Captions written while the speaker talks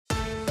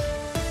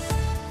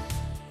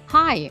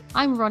Hi,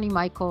 I'm Ronnie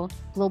Michael,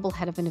 Global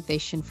Head of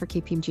Innovation for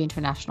KPMG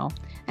International,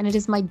 and it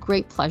is my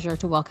great pleasure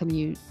to welcome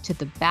you to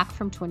the Back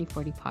from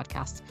 2040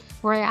 podcast,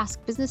 where I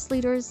ask business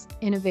leaders,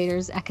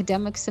 innovators,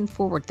 academics, and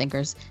forward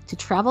thinkers to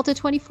travel to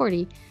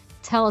 2040,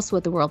 tell us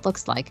what the world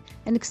looks like,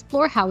 and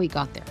explore how we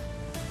got there.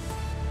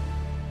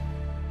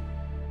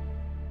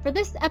 For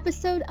this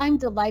episode, I'm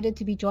delighted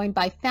to be joined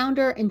by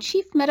founder and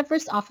Chief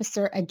Metaverse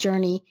Officer at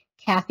Journey,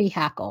 Cathy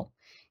Hackl.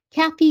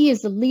 Cathy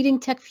is a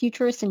leading tech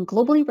futurist and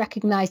globally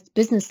recognized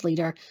business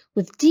leader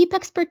with deep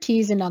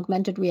expertise in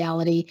augmented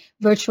reality,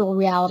 virtual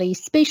reality,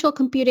 spatial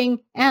computing,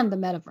 and the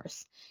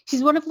metaverse.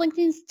 She's one of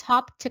LinkedIn's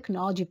top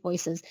technology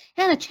voices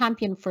and a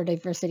champion for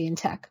diversity in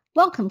tech.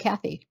 Welcome,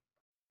 Cathy.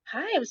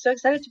 Hi, I'm so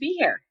excited to be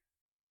here.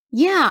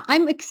 Yeah,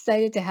 I'm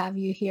excited to have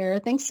you here.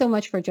 Thanks so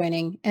much for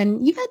joining.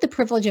 And you've had the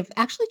privilege of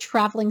actually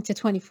traveling to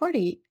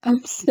 2040.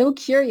 I'm so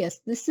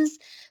curious. This is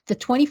the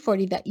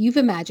 2040 that you've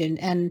imagined,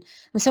 and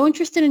I'm so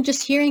interested in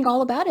just hearing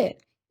all about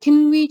it.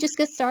 Can we just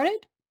get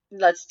started?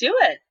 Let's do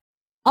it.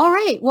 All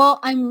right. Well,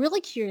 I'm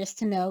really curious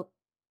to know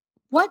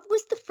what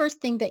was the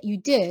first thing that you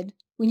did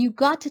when you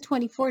got to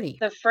 2040?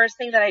 The first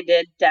thing that I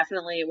did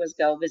definitely was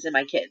go visit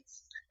my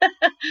kids.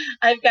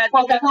 I've got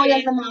Well, three definitely as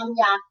kids. a mom,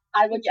 yeah,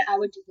 I would Yes.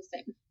 do the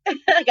same.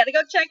 I got to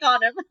go check on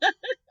them.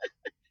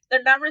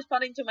 They're not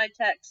responding to my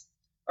texts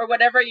or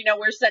whatever,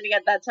 we're sending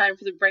at that time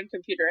for the brain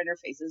computer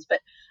interfaces. But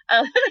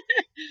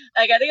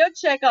I got to go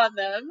check on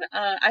them.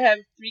 I have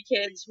three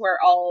kids who are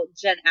all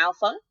Gen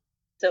Alpha.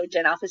 So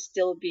Gen Alpha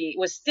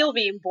was still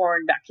being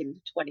born back in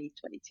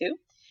 2022.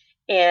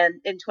 And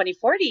in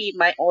 2040,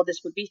 my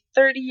oldest would be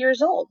 30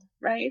 years old,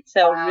 right?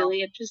 So Wow.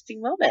 really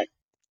interesting moment.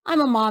 I'm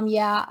a mom.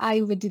 Yeah,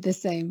 I would do the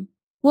same.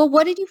 Well,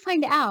 what did you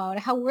find out?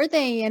 How were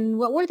they and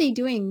what were they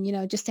doing,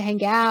 just to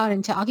hang out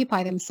and to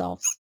occupy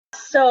themselves?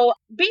 So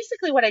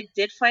basically, what I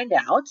did find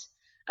out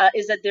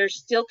is that they're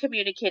still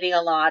communicating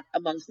a lot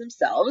amongst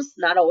themselves,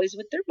 not always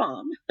with their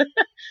mom,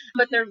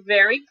 but they're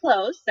very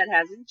close. That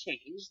hasn't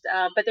changed.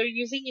 But they're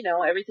using,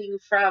 everything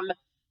from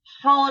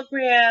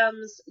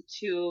holograms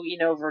to,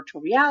 virtual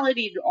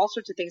reality, to all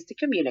sorts of things to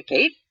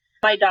communicate.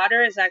 My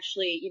daughter is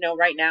actually,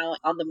 right now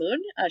on the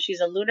moon.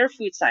 She's a lunar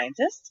food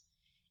scientist.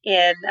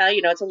 And,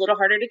 it's a little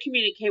harder to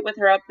communicate with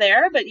her up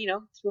there, but,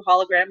 through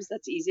holograms,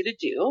 that's easy to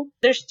do.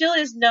 There still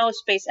is no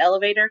space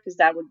elevator because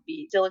that would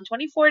be still in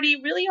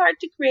 2040, really hard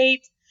to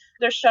create.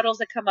 There's shuttles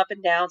that come up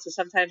and down. So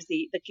sometimes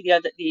the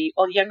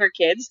younger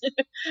kids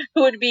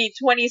who would be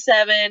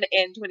 27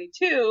 and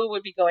 22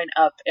 would be going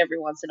up every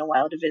once in a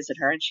while to visit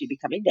her, and she'd be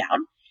coming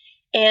down.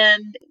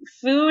 And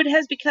food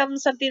has become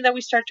something that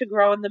we start to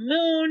grow on the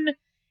moon.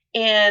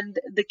 And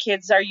the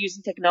kids are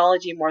using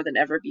technology more than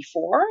ever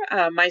before.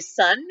 My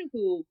son,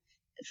 who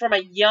from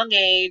a young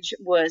age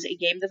was a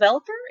game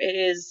developer,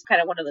 is kind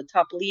of one of the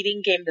top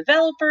leading game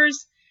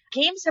developers.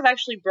 Games have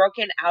actually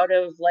broken out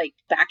of like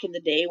back in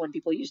the day when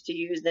people used to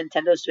use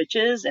Nintendo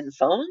Switches and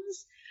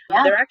phones.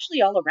 Yeah. They're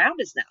actually all around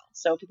us now.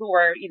 So people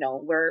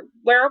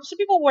some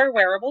people wear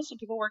wearables, some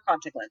people wear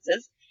contact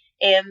lenses,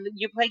 and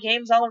you play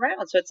games all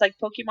around. So it's like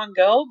Pokemon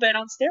Go, but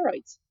on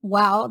steroids.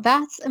 Wow,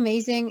 that's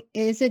amazing.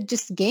 Is it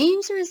just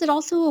games or is it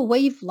also a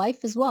way of life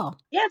as well?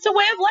 Yeah, it's a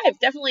way of life.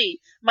 Definitely.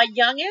 My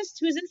youngest,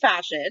 who's in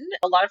fashion,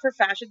 a lot of her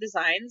fashion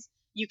designs,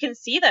 you can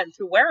see them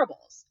through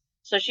wearables.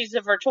 So she's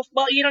a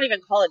you don't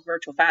even call it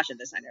virtual fashion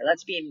designer.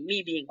 That's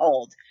me being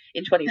old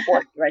in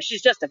 2040, right?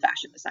 She's just a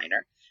fashion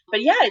designer.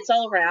 But yeah, it's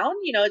all around.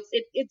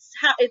 It's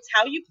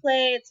how you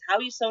play, it's how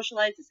you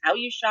socialize, it's how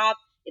you shop,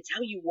 it's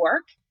how you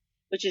work,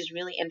 which is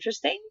really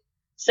interesting.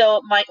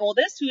 So my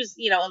oldest, who's,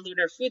 a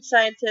lunar food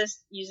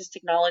scientist, uses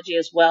technology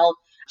as well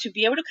to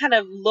be able to kind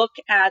of look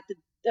at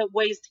the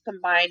ways to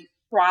combine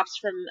crops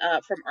from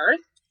Earth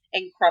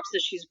and crops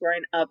that she's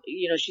growing up.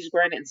 She's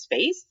growing in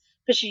space,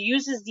 because she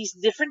uses these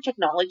different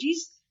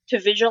technologies to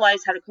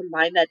visualize how to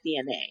combine that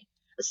DNA.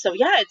 So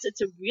yeah,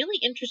 it's a really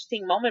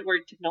interesting moment where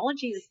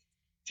technology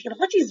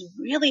is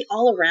really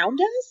all around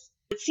us.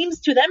 It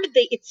seems to them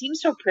it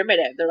seems so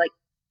primitive. They're like,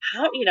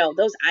 how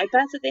those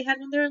iPads that they had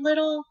when they were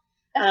little.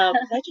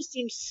 That just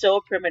seems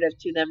so primitive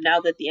to them now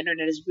that the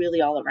internet is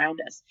really all around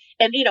us,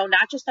 and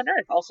not just on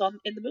Earth, also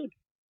in the moon.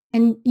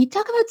 And you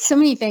talk about so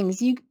many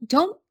things. You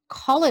don't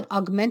call it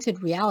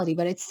augmented reality,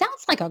 but it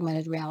sounds like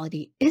augmented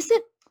reality. Is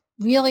it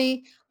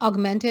really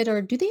augmented,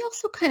 or do they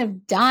also kind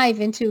of dive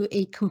into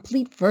a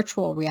complete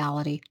virtual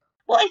reality?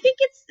 Well, I think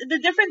the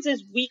difference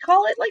is we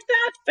call it like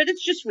that, but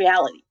it's just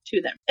reality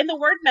to them. And the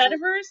word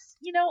metaverse,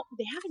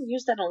 they haven't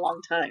used that in a long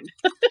time.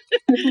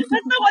 That's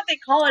not what they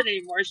call it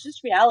anymore. It's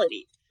just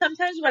reality.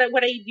 Sometimes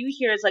what I do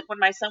here is like when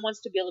my son wants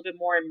to be a little bit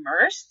more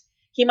immersed,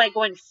 he might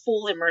go in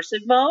full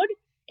immersive mode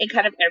and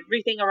kind of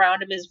everything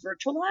around him is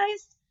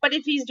virtualized. But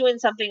if he's doing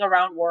something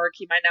around work,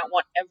 he might not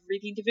want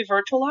everything to be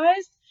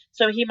virtualized.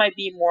 So he might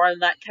be more in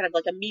that kind of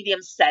like a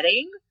medium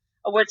setting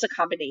where it's a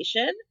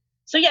combination.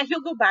 So yeah,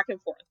 he'll go back and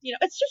forth.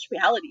 It's just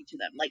reality to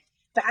them. Like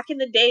back in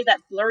the day, that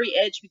blurry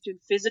edge between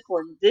physical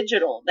and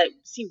digital that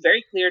seemed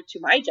very clear to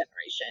my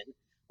generation.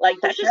 Like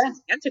that just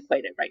seems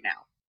antiquated right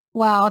now.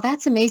 Wow,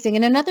 that's amazing.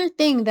 And another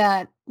thing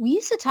that we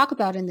used to talk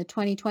about in the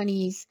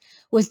 2020s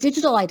was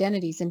digital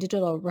identities and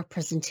digital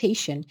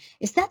representation.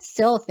 Is that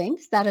still a thing?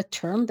 Is that a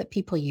term that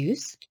people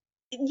use?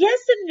 Yes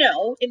and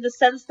no, in the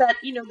sense that,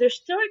 they're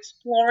still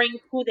exploring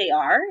who they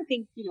are. I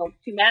think,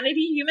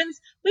 humanity, humans,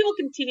 we will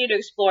continue to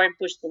explore and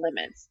push the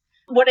limits.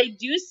 What I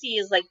do see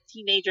is like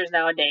teenagers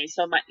nowadays.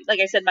 So like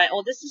I said, my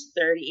oldest is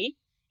 30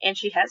 and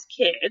she has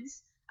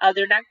kids.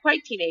 They're not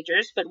quite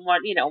teenagers, but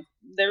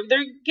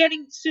they're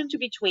getting soon to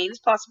be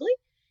tweens possibly.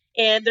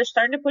 And they're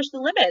starting to push the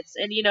limits.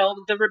 And,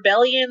 the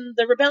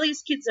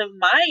rebellious kids of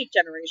my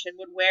generation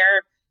would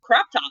wear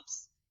crop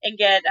tops and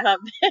get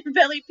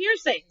belly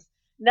piercings.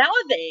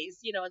 Nowadays,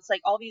 it's like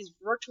all these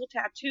virtual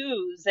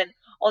tattoos and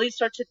all these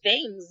sorts of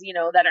things,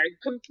 that are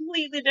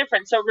completely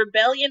different. So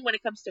rebellion when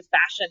it comes to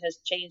fashion has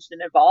changed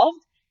and evolved.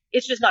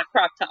 It's just not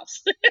crop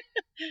tops.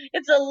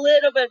 It's a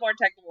little bit more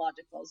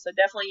technological. So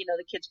definitely,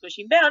 the kids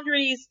pushing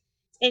boundaries.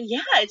 And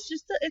yeah, it's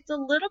a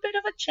little bit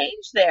of a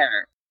change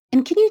there.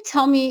 And can you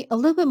tell me a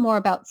little bit more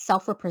about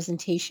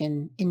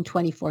self-representation in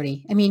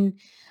 2040? I mean,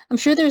 I'm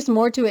sure there's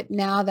more to it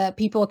now that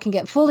people can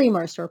get fully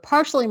immersed or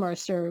partially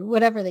immersed or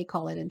whatever they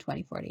call it in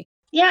 2040.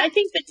 Yeah, I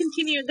think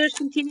there's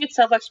continued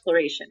self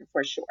exploration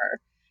for sure.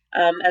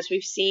 As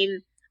we've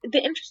seen, the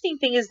interesting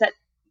thing is that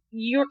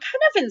you're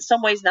kind of in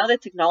some ways now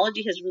that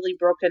technology has really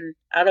broken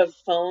out of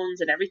phones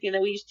and everything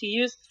that we used to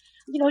use.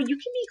 You can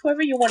be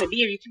whoever you want to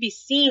be, or you can be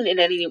seen in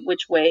any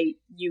which way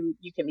you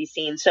can be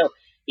seen. So,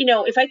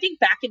 if I think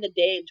back in the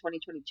day in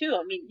 2022,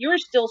 I mean, you were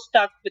still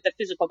stuck with the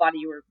physical body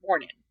you were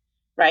born in,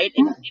 right?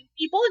 And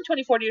people in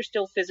 2040 are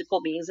still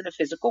physical beings in a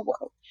physical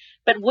world.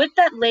 But with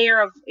that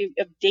layer of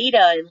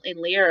data and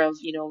layer of,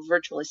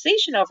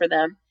 virtualization over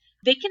them,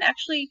 they can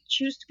actually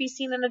choose to be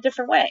seen in a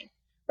different way,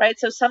 right?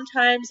 So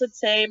sometimes, let's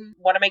say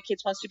one of my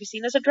kids wants to be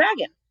seen as a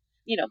dragon.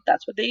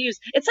 That's what they use.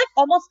 It's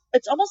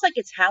almost like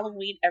it's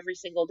Halloween every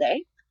single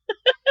day,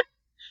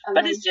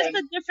 but it's just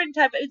a different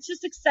type. It's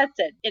just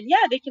accepted, and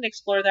yeah, they can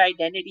explore their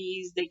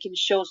identities. They can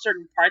show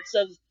certain parts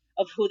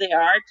of who they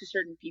are to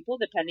certain people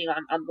depending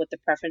on what the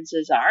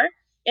preferences are.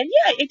 And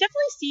yeah, I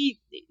definitely see,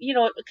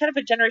 kind of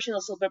a generation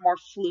that's a little bit more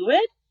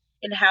fluid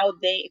in how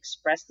they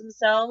express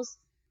themselves.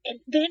 And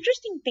the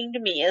interesting thing to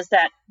me is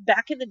that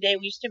back in the day,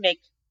 we used to make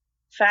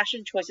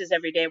fashion choices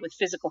every day with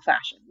physical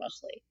fashion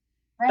mostly.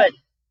 But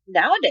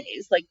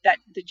nowadays, like that,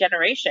 the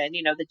generation,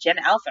 the Gen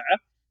Alpha,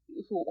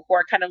 who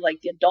are kind of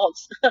like the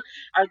adults,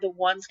 are the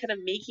ones kind of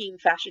making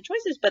fashion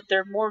choices, but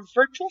they're more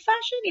virtual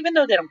fashion, even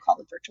though they don't call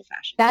it virtual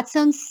fashion. That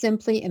sounds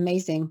simply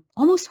amazing,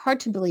 almost hard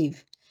to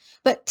believe.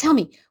 But tell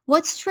me,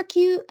 what struck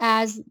you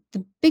as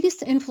the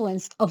biggest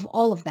influence of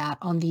all of that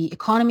on the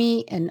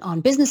economy and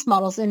on business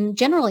models and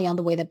generally on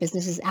the way that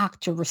businesses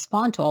act to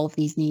respond to all of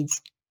these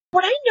needs?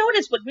 What I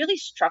noticed, what really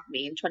struck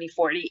me in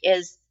 2040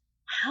 is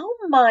how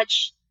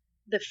much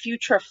the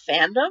future of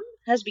fandom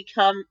has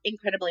become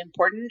incredibly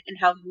important and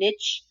how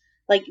niche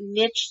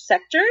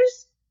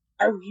sectors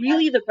are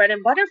really the bread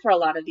and butter for a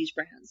lot of these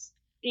brands.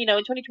 In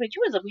 2022,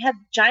 we had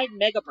giant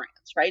mega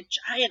brands, right?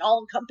 Giant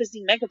all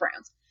encompassing mega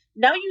brands.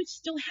 Now you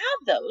still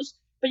have those,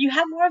 but you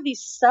have more of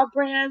these sub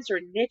brands or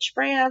niche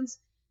brands.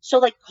 So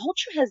like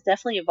culture has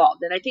definitely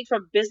evolved. And I think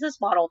from a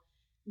business model,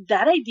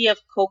 that idea of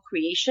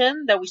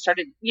co-creation that we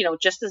started,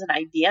 just as an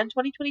idea in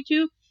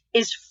 2022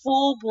 is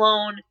full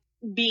blown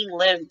being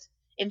lived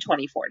in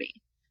 2040.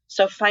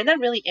 So I find that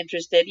really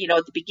interested.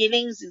 At the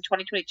beginnings in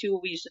 2022,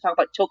 we used to talk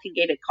about token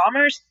gated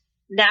commerce.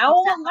 Now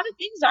a lot of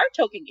things are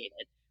token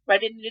gated,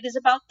 right? And it is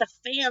about the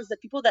fans, the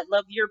people that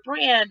love your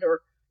brand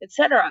or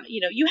etc.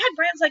 You had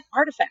brands like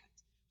Artifact,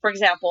 for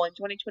example, in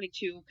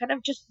 2022, kind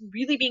of just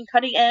really being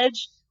cutting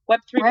edge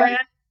Web3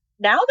 brand.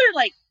 Now they're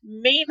like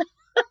main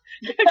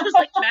they're just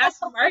like mass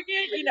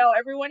market.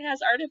 Everyone has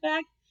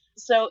Artifact.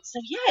 So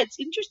yeah, it's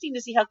interesting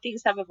to see how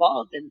things have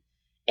evolved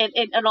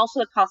and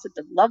also the concept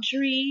of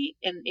luxury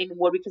and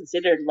what we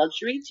consider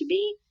luxury to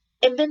be.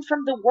 And then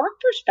from the work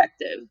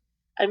perspective,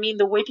 I mean,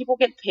 the way people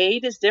get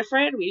paid is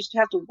different. We used to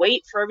have to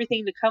wait for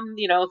everything to come,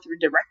 through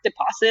direct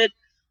deposit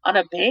on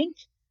a bank.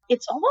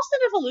 It's almost an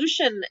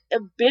evolution, a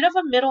bit of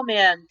a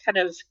middleman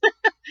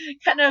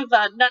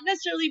not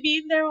necessarily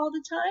being there all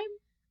the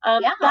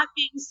time. That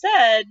being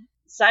said,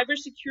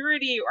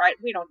 cybersecurity, or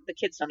we don't, the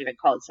kids don't even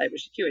call it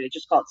cybersecurity,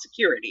 just call it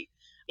security,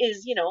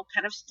 is,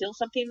 kind of still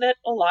something that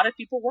a lot of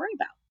people worry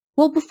about.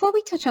 Well, before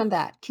we touch on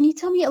that, can you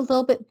tell me a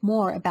little bit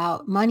more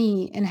about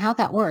money and how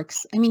that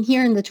works? I mean,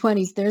 here in the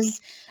 20s, there's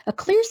a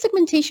clear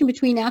segmentation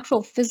between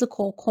actual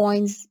physical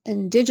coins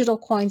and digital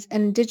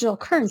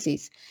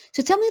currencies.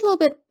 So tell me a little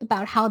bit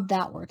about how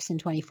that works in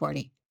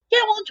 2040. Yeah,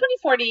 well, in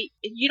 2040,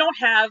 you don't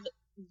have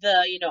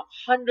the,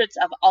 hundreds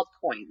of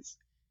altcoins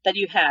that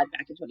you had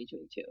back in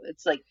 2022.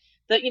 It's like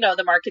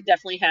the market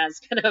definitely has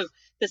kind of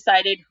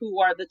decided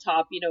who are the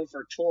top,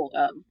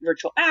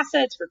 virtual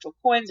assets, virtual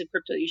coins, and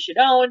crypto you should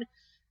own.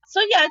 So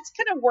yeah, it's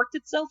kind of worked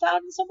itself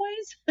out in some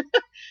ways.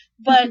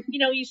 But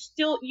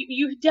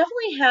you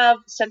definitely have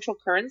central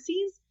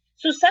currencies.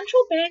 So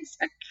central banks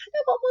are kind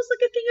of almost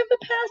like a thing of the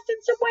past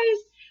in some ways.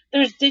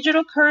 There's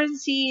digital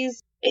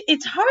currencies.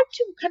 It's hard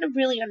to kind of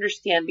really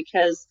understand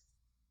because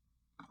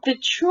The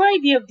true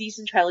idea of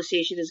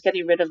decentralization is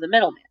getting rid of the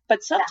middleman.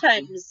 But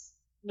sometimes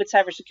with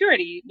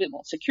cybersecurity,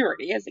 well,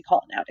 security as they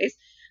call it nowadays,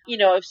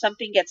 if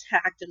something gets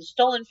hacked and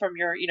stolen from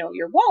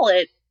your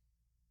wallet,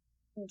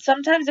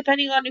 sometimes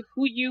depending on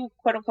who you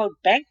quote unquote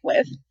bank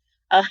with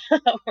uh,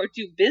 or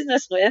do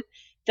business with,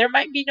 there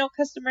might be no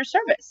customer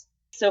service.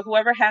 So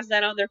whoever has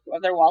that on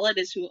their wallet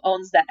is who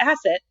owns that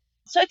asset.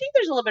 So I think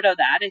there's a little bit of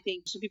that. I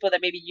think some people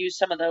that maybe use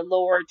some of the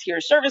lower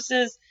tier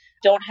services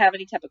don't have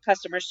any type of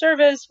customer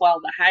service, while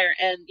the higher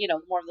end,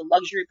 more of the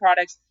luxury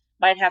products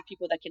might have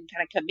people that can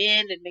kind of come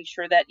in and make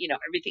sure that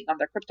everything on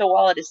their crypto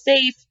wallet is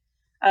safe.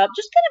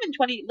 Just kind of in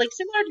 20, like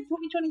similar to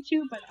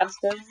 2022, but on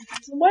steroids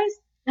in some ways.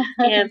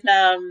 And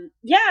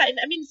yeah, and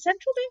I mean,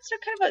 central banks are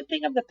kind of a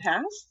thing of the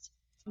past.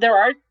 There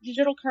are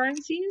digital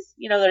currencies,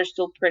 that are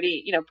still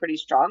pretty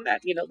strong.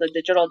 That the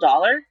digital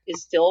dollar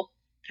is still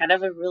kind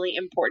of a really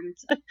important,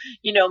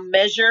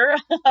 measure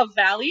of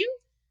value.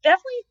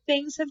 Definitely,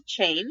 things have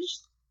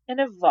changed and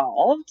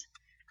evolved,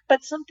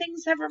 but some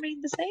things have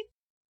remained the same.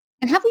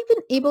 And have we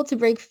been able to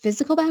break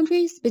physical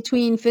boundaries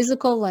between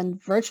physical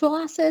and virtual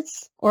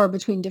assets, or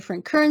between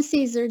different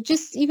currencies, or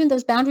just even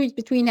those boundaries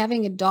between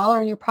having a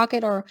dollar in your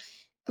pocket or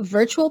a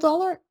virtual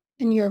dollar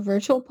in your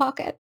virtual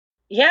pocket?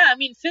 Yeah, I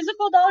mean,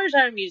 physical dollars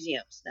are in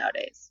museums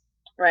nowadays,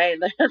 right?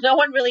 No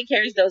one really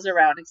carries those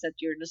around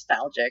except you're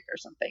nostalgic or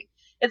something.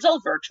 It's all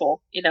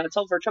virtual, it's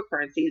all virtual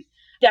currencies.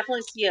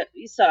 Definitely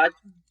you saw a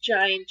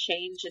giant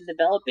change in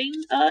developing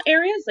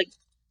areas. Like,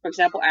 for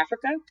example,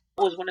 Africa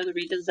was one of the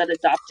regions that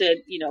adopted,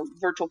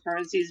 virtual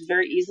currencies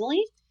very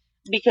easily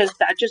because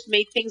that just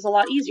made things a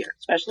lot easier,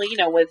 especially,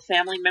 with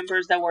family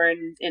members that were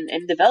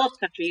in developed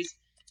countries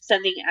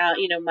sending out,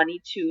 money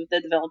to the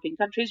developing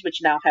countries,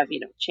 which now have,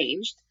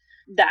 changed.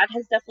 That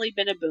has definitely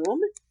been a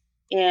boom.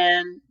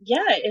 And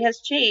yeah, it has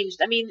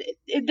changed. I mean,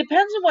 it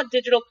depends on what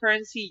digital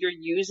currency you're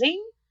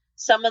using.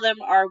 Some of them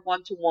are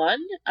one to one.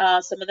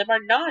 Some of them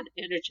are not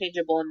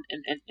interchangeable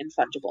and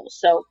fungible.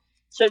 So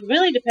it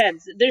really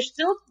depends. There's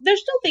still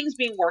things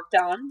being worked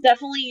on.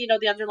 Definitely,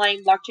 the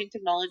underlying blockchain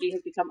technology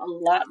has become a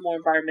lot more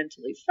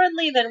environmentally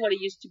friendly than what it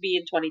used to be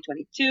in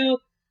 2022. So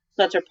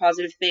that's a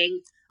positive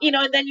thing.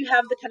 And then you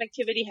have the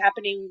connectivity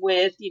happening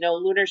with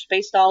lunar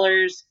space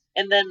dollars,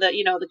 and then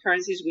the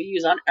currencies we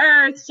use on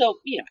Earth. So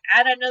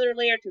add another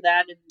layer to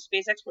that, and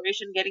space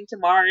exploration, getting to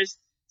Mars,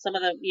 some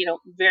of the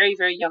very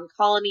very young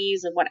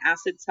colonies, and what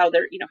assets, how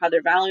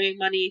they're valuing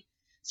money.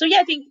 So yeah,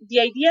 I think the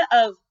idea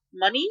of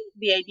money,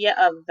 the idea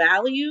of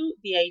value,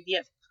 the idea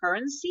of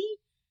currency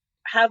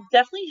have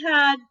definitely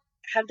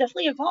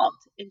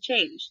evolved and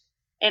changed.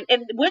 And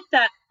with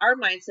that, our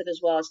mindset as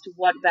well as to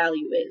what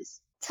value is.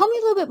 Tell me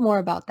a little bit more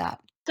about that.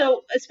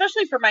 So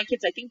especially for my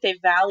kids, I think they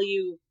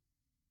value,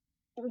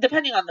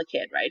 depending on the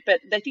kid, right? But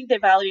I think they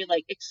value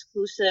like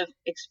exclusive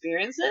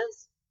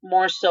experiences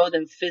more so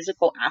than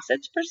physical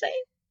assets per se.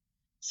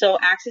 So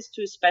access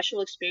to a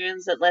special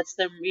experience that lets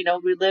them,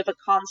 relive a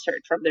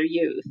concert from their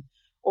youth,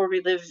 or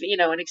relive,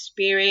 an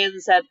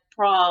experience at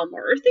prom,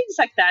 or things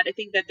like that. I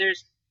think that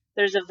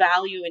there's a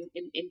value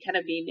in kind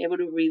of being able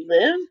to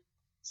relive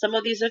some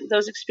of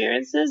those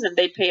experiences, and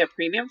they pay a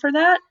premium for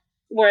that.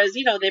 Whereas,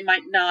 they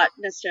might not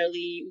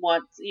necessarily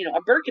want,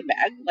 a Birkin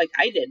bag like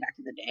I did back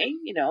in the day.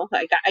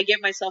 I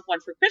gave myself one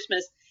for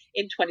Christmas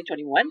in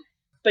 2021.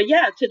 But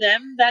yeah, to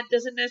them, that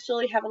doesn't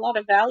necessarily have a lot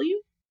of value.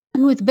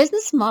 And with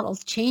business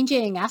models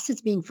changing,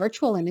 assets being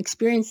virtual, and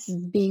experiences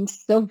being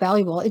so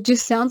valuable, it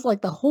just sounds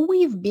like the whole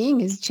way of being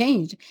has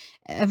changed.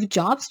 Have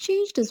jobs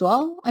changed as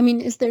well? I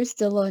mean, is there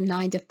still a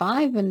 9 to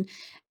 5? And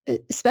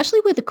especially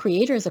with the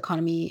creators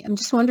economy, I'm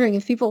just wondering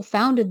if people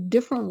found a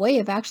different way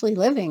of actually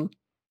living.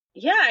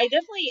 Yeah, I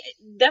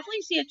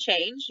definitely see a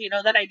change.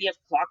 That idea of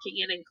clocking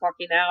in and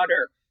clocking out,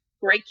 or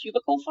gray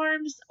cubicle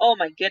farms. Oh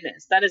my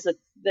goodness, that's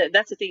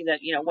a thing that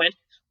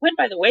went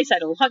by the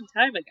wayside a long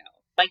time ago.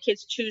 My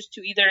kids choose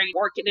to either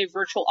work in a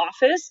virtual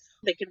office,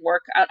 they can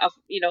work out of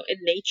in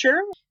nature,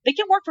 they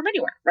can work from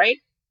anywhere, right?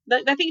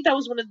 I think that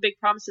was one of the big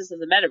promises of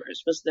the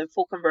metaverse, was the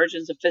full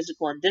convergence of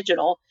physical and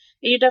digital,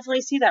 and you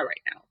definitely see that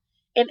right now.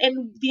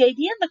 And the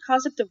idea and the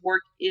concept of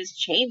work is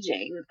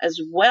changing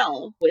as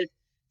well, with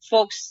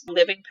folks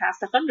living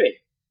past 100.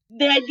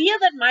 The idea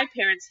that my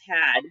parents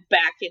had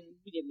back in,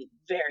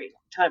 very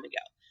long time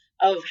ago,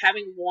 of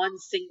having one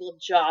single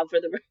job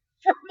for the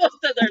for most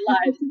of their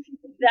lives,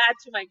 that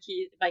to my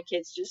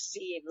kids just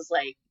seems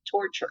like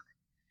torture.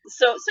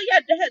 So yeah,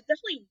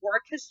 definitely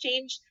work has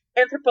changed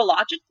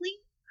anthropologically.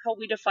 How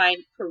we define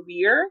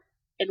career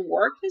and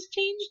work has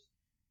changed.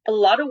 A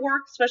lot of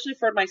work, especially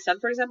for my son,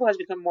 for example, has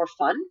become more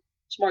fun.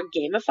 It's more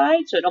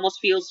gamified, so it almost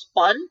feels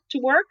fun to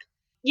work.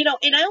 And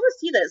I always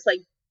see this, like,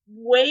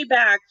 way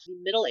back in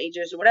the Middle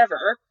Ages or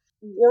whatever,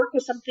 work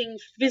was something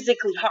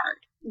physically hard.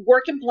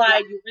 Work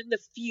implied you were in the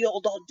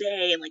field all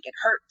day and like it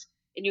hurt.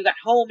 And you got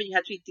home and you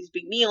had to eat these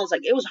big meals.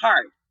 Like, it was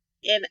hard.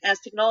 And as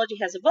technology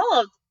has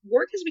evolved,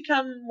 work has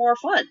become more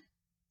fun,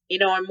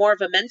 and more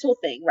of a mental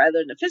thing rather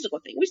than a physical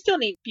thing. We still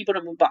need people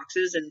to move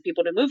boxes and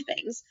people to move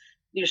things.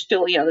 There's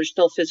still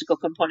a physical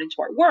component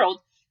to our world.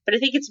 but I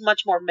think it's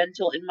much more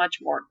mental and much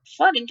more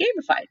fun and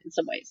gamified in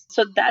some ways.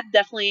 So that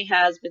definitely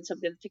has been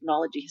something that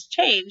technology has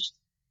changed.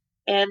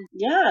 And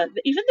yeah,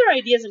 even their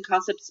ideas and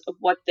concepts of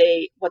what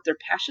their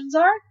passions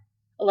are,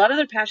 a lot of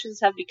their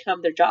passions have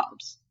become their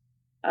jobs,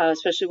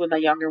 especially with my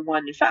younger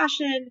one in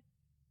fashion.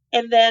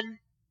 And then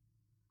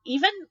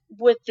even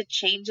with the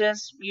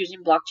changes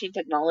using blockchain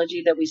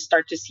technology that we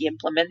start to see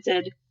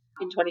implemented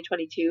in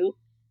 2022,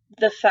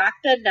 the fact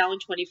that now in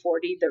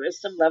 2040 there is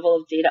some level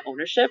of data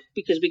ownership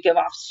because we give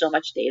off so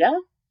much data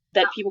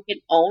that people can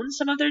own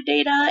some of their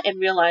data and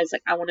realize,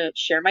 like, I want to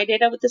share my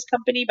data with this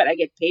company, but I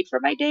get paid for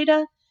my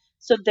data.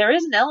 So there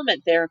is an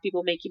element there of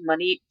people making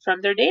money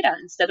from their data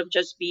instead of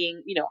just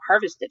being,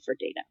 harvested for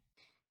data.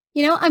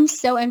 I'm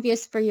so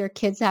envious for your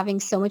kids having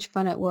so much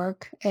fun at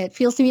work. It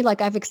feels to me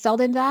like I've excelled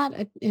in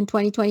that in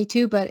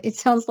 2022, but it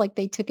sounds like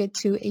they took it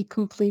to a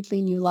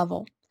completely new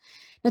level.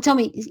 Now, tell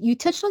me, you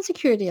touched on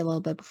security a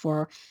little bit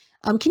before.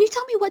 Can you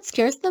tell me what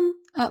scares them?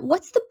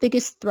 What's the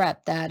biggest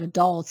threat that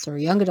adults or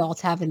young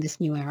adults have in this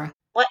new era?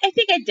 Well, I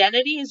think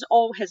identity has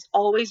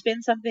always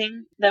been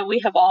something that we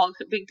have all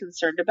been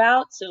concerned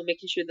about. So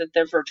making sure that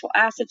their virtual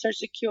assets are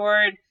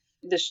secured,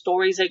 the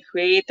stories they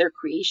create, their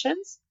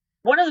creations.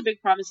 One of the big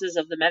promises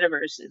of the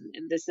metaverse,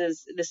 and this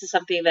is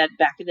something that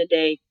back in the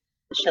day,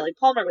 Shelley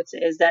Palmer would say,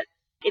 is that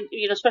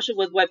especially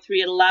with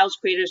Web3, it allows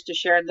creators to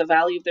share in the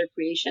value of their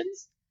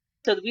creations.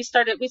 So we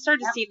started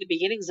seeing the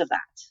beginnings of that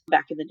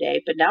back in the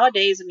day. But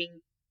nowadays, I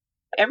mean,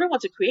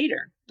 everyone's a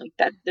creator. Like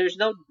that, there's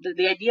no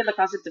the idea, the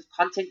concept of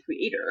content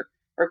creator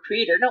or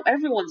creator. No,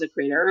 everyone's a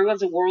creator.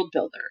 Everyone's a world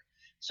builder.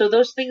 So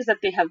those things that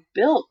they have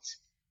built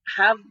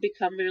have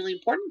become really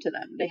important to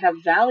them. They have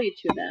value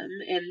to them,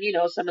 and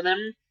some of them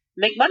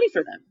make money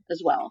for them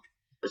as well.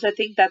 So I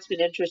think that's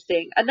been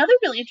interesting. Another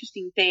really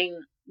interesting thing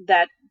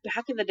that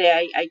back in the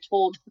day I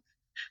told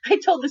I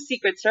told the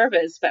Secret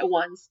Service but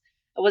once,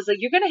 I was like,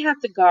 you're going to have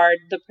to guard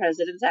the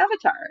president's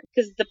avatar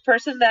because the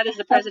person that is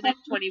the president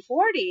in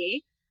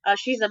 2040,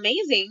 she's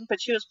amazing,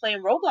 but she was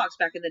playing Roblox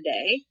back in the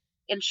day.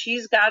 And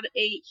she's got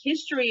a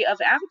history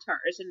of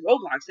avatars in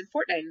Roblox and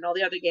Fortnite and all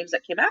the other games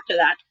that came after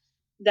that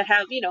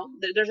have,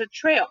 there's a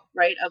trail,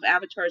 right, of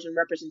avatars and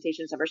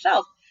representations of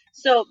herself.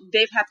 So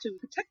they've had to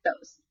protect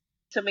those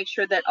to make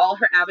sure that all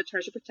her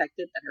avatars are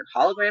protected, that her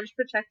hologram's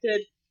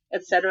protected,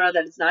 etc.,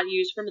 that it's not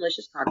used for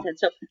malicious content.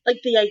 So, like,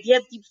 the idea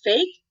of deep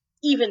fake,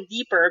 even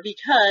deeper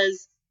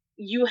because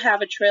you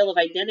have a trail of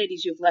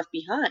identities you've left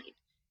behind.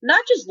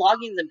 Not just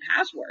logins and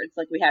passwords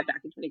like we had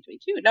back in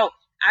 2022. No,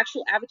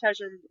 actual avatars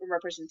and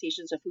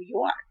representations of who you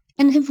are.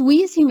 And have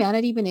we as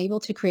humanity been able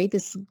to create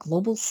this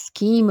global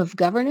scheme of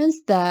governance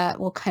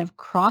that will kind of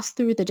cross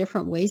through the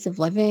different ways of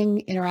living,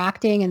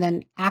 interacting, and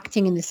then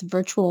acting in this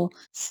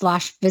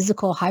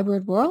virtual/physical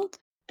hybrid world?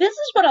 This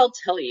is what I'll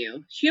tell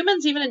you.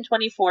 Humans, even in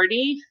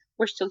 2040,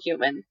 we're still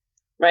human,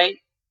 right?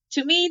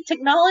 To me,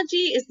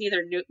 technology is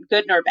neither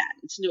good nor bad.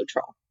 It's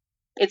neutral.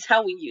 It's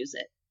how we use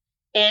it.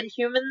 And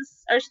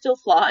humans are still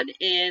flawed,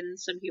 and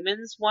some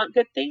humans want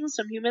good things,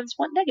 some humans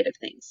want negative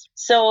things.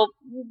 So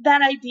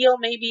that ideal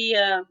may be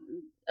a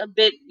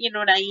bit,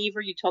 naive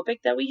or utopic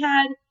that we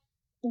had.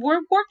 We're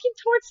working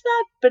towards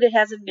that, but it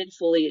hasn't been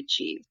fully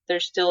achieved.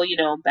 There's still,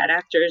 bad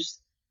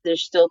actors.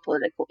 There's still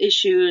political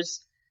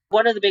issues.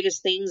 One of the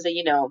biggest things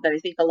that I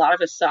think a lot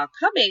of us saw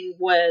coming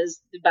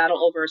was the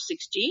battle over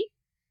 6G.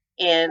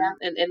 And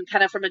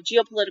kind of from a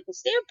geopolitical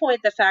standpoint,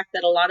 the fact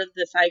that a lot of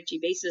the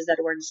 5G bases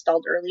that were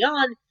installed early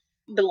on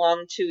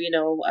belong to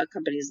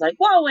companies like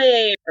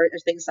Huawei or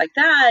things like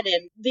that,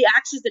 and the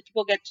access that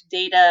people get to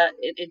data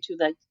into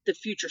the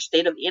future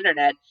state of the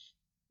internet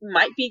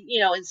might be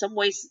in some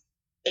ways,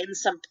 in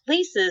some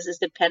places, is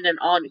dependent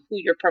on who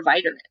your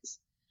provider is.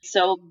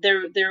 So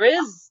there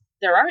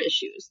are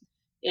issues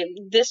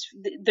in this.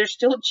 There's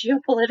still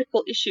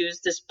geopolitical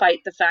issues despite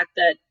the fact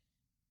that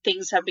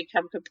things have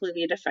become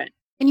completely different.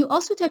 And you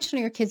also touched on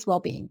your kids'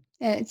 well-being.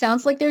 It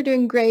sounds like they're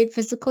doing great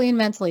physically and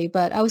mentally,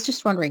 but I was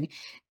just wondering,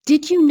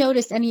 did you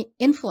notice any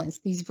influence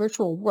these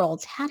virtual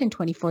worlds had in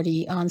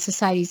 2040 on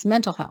society's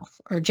mental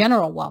health or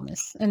general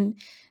wellness? And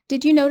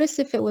did you notice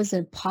if it was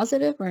a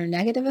positive or a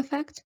negative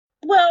effect?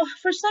 Well,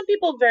 for some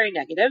people, very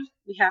negative.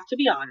 We have to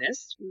be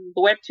honest.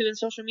 The Web2 and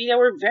social media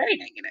were very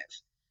negative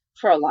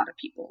for a lot of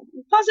people,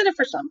 positive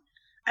for some.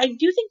 I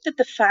do think that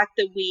the fact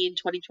that we in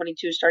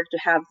 2022 started to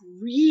have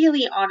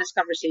really honest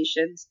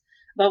conversations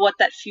about what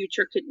that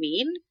future could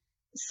mean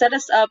set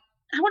us up,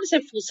 I want to say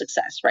full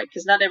success, right?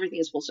 Because not everything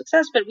is full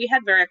success, but we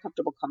had very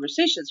uncomfortable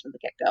conversations from the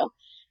get go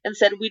and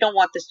said, we don't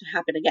want this to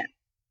happen again,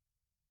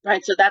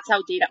 right? So that's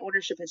how data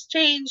ownership has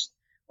changed.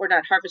 We're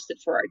not harvested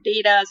for our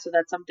data. So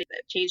that's something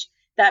that changed.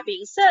 That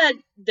being said,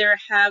 there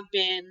have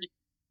been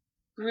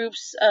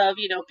groups of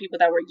people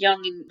that were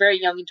young and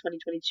very young in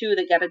 2022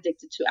 that got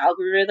addicted to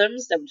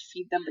algorithms that would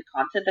feed them the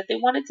content that they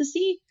wanted to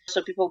see.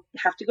 So people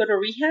have to go to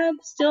rehab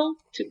still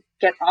to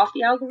get off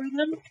the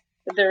algorithm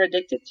that they're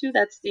addicted to.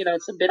 That's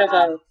it's a bit of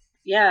a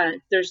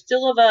there's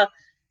still of a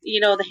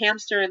the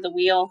hamster in the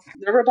wheel.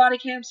 They're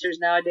robotic hamsters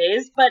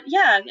nowadays, but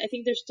yeah, I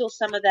think there's still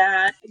some of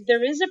that.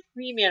 There is a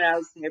premium, I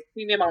would say, a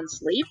premium on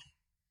sleep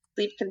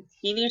sleep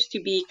continues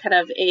to be kind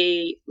of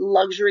a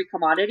luxury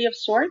commodity of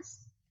sorts.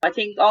 I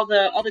think all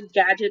the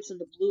gadgets and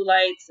the blue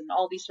lights and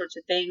all these sorts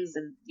of things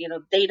and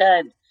data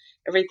and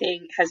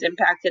everything has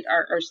impacted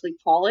our sleep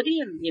quality.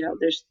 And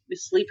there's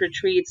sleep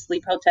retreats,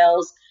 sleep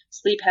hotels,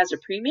 sleep has a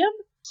premium.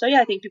 So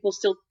yeah, I think people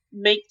still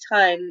make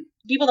time.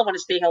 People that want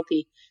to stay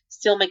healthy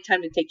still make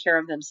time to take care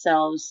of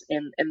themselves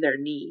and their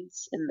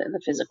needs in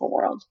the physical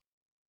world.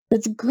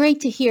 That's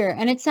great to hear.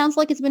 And it sounds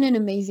like it's been an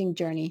amazing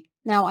journey.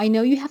 Now, I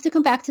know you have to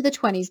come back to the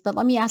 20s, but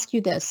let me ask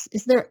you this.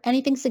 Is there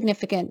anything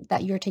significant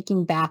that you're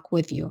taking back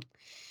with you?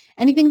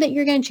 Anything that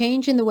you're going to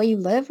change in the way you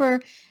live?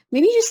 Or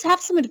maybe you just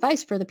have some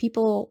advice for the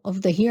people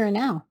of the here and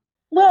now?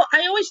 Well,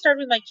 I always start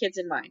with my kids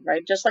in mind,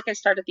 right? Just like I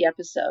started the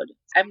episode.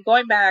 I'm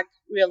going back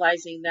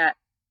realizing that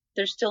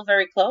they're still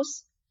very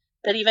close.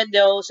 That even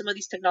though some of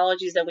these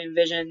technologies that we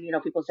envision,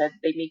 people said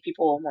they make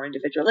people more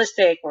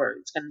individualistic or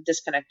it's going to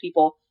disconnect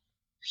people,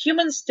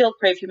 humans still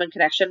crave human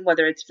connection,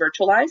 whether it's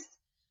virtualized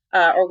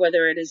or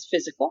whether it is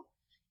physical.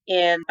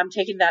 And I'm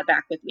taking that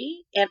back with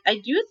me. And I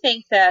do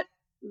think that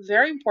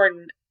very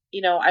important,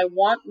 I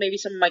want maybe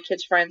some of my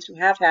kids' friends who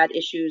have had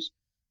issues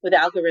with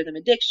algorithm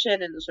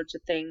addiction and those sorts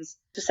of things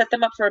to set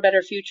them up for a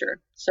better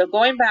future. So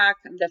going back,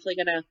 I'm definitely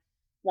going to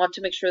want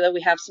to make sure that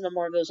we have some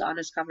more of those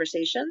honest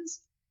conversations.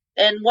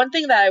 And one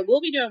thing that I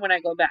will be doing when I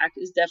go back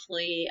is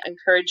definitely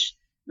encourage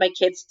my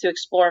kids to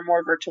explore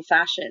more virtual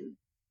fashion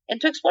and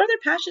to explore their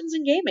passions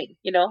in gaming.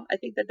 I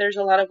think that there's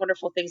a lot of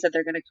wonderful things that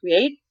they're going to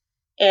create.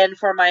 And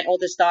for my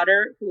oldest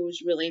daughter,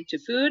 who's really into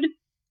food,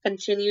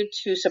 continue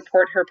to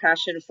support her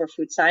passion for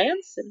food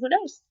science. And who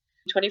knows?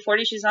 In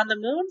 2040, she's on the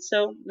moon.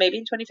 So maybe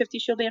in 2050,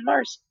 she'll be in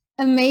Mars.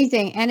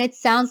 Amazing. And it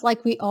sounds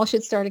like we all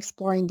should start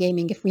exploring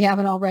gaming if we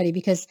haven't already,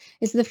 because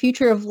it's the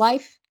future of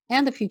life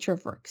and the future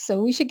of work.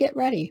 So we should get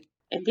ready.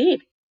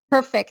 Indeed.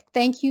 Perfect.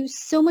 Thank you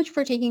so much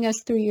for taking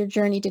us through your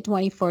journey to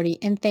 2040.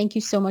 And thank you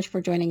so much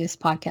for joining this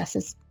podcast.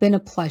 It's been a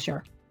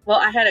pleasure.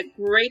 Well, I had a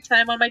great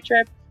time on my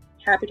trip.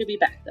 Happy to be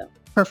back, though.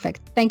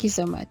 Perfect. Thank you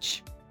so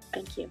much.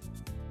 Thank you.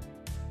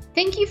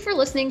 Thank you for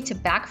listening to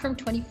Back from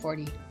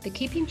 2040, the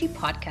KPMG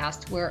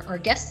podcast where our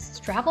guests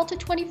travel to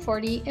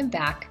 2040 and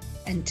back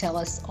and tell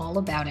us all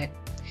about it.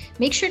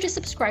 Make sure to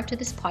subscribe to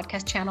this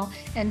podcast channel.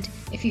 And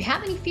if you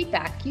have any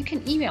feedback, you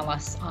can email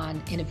us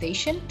on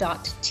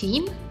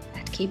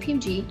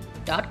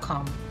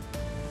innovation.team@kpmg.com.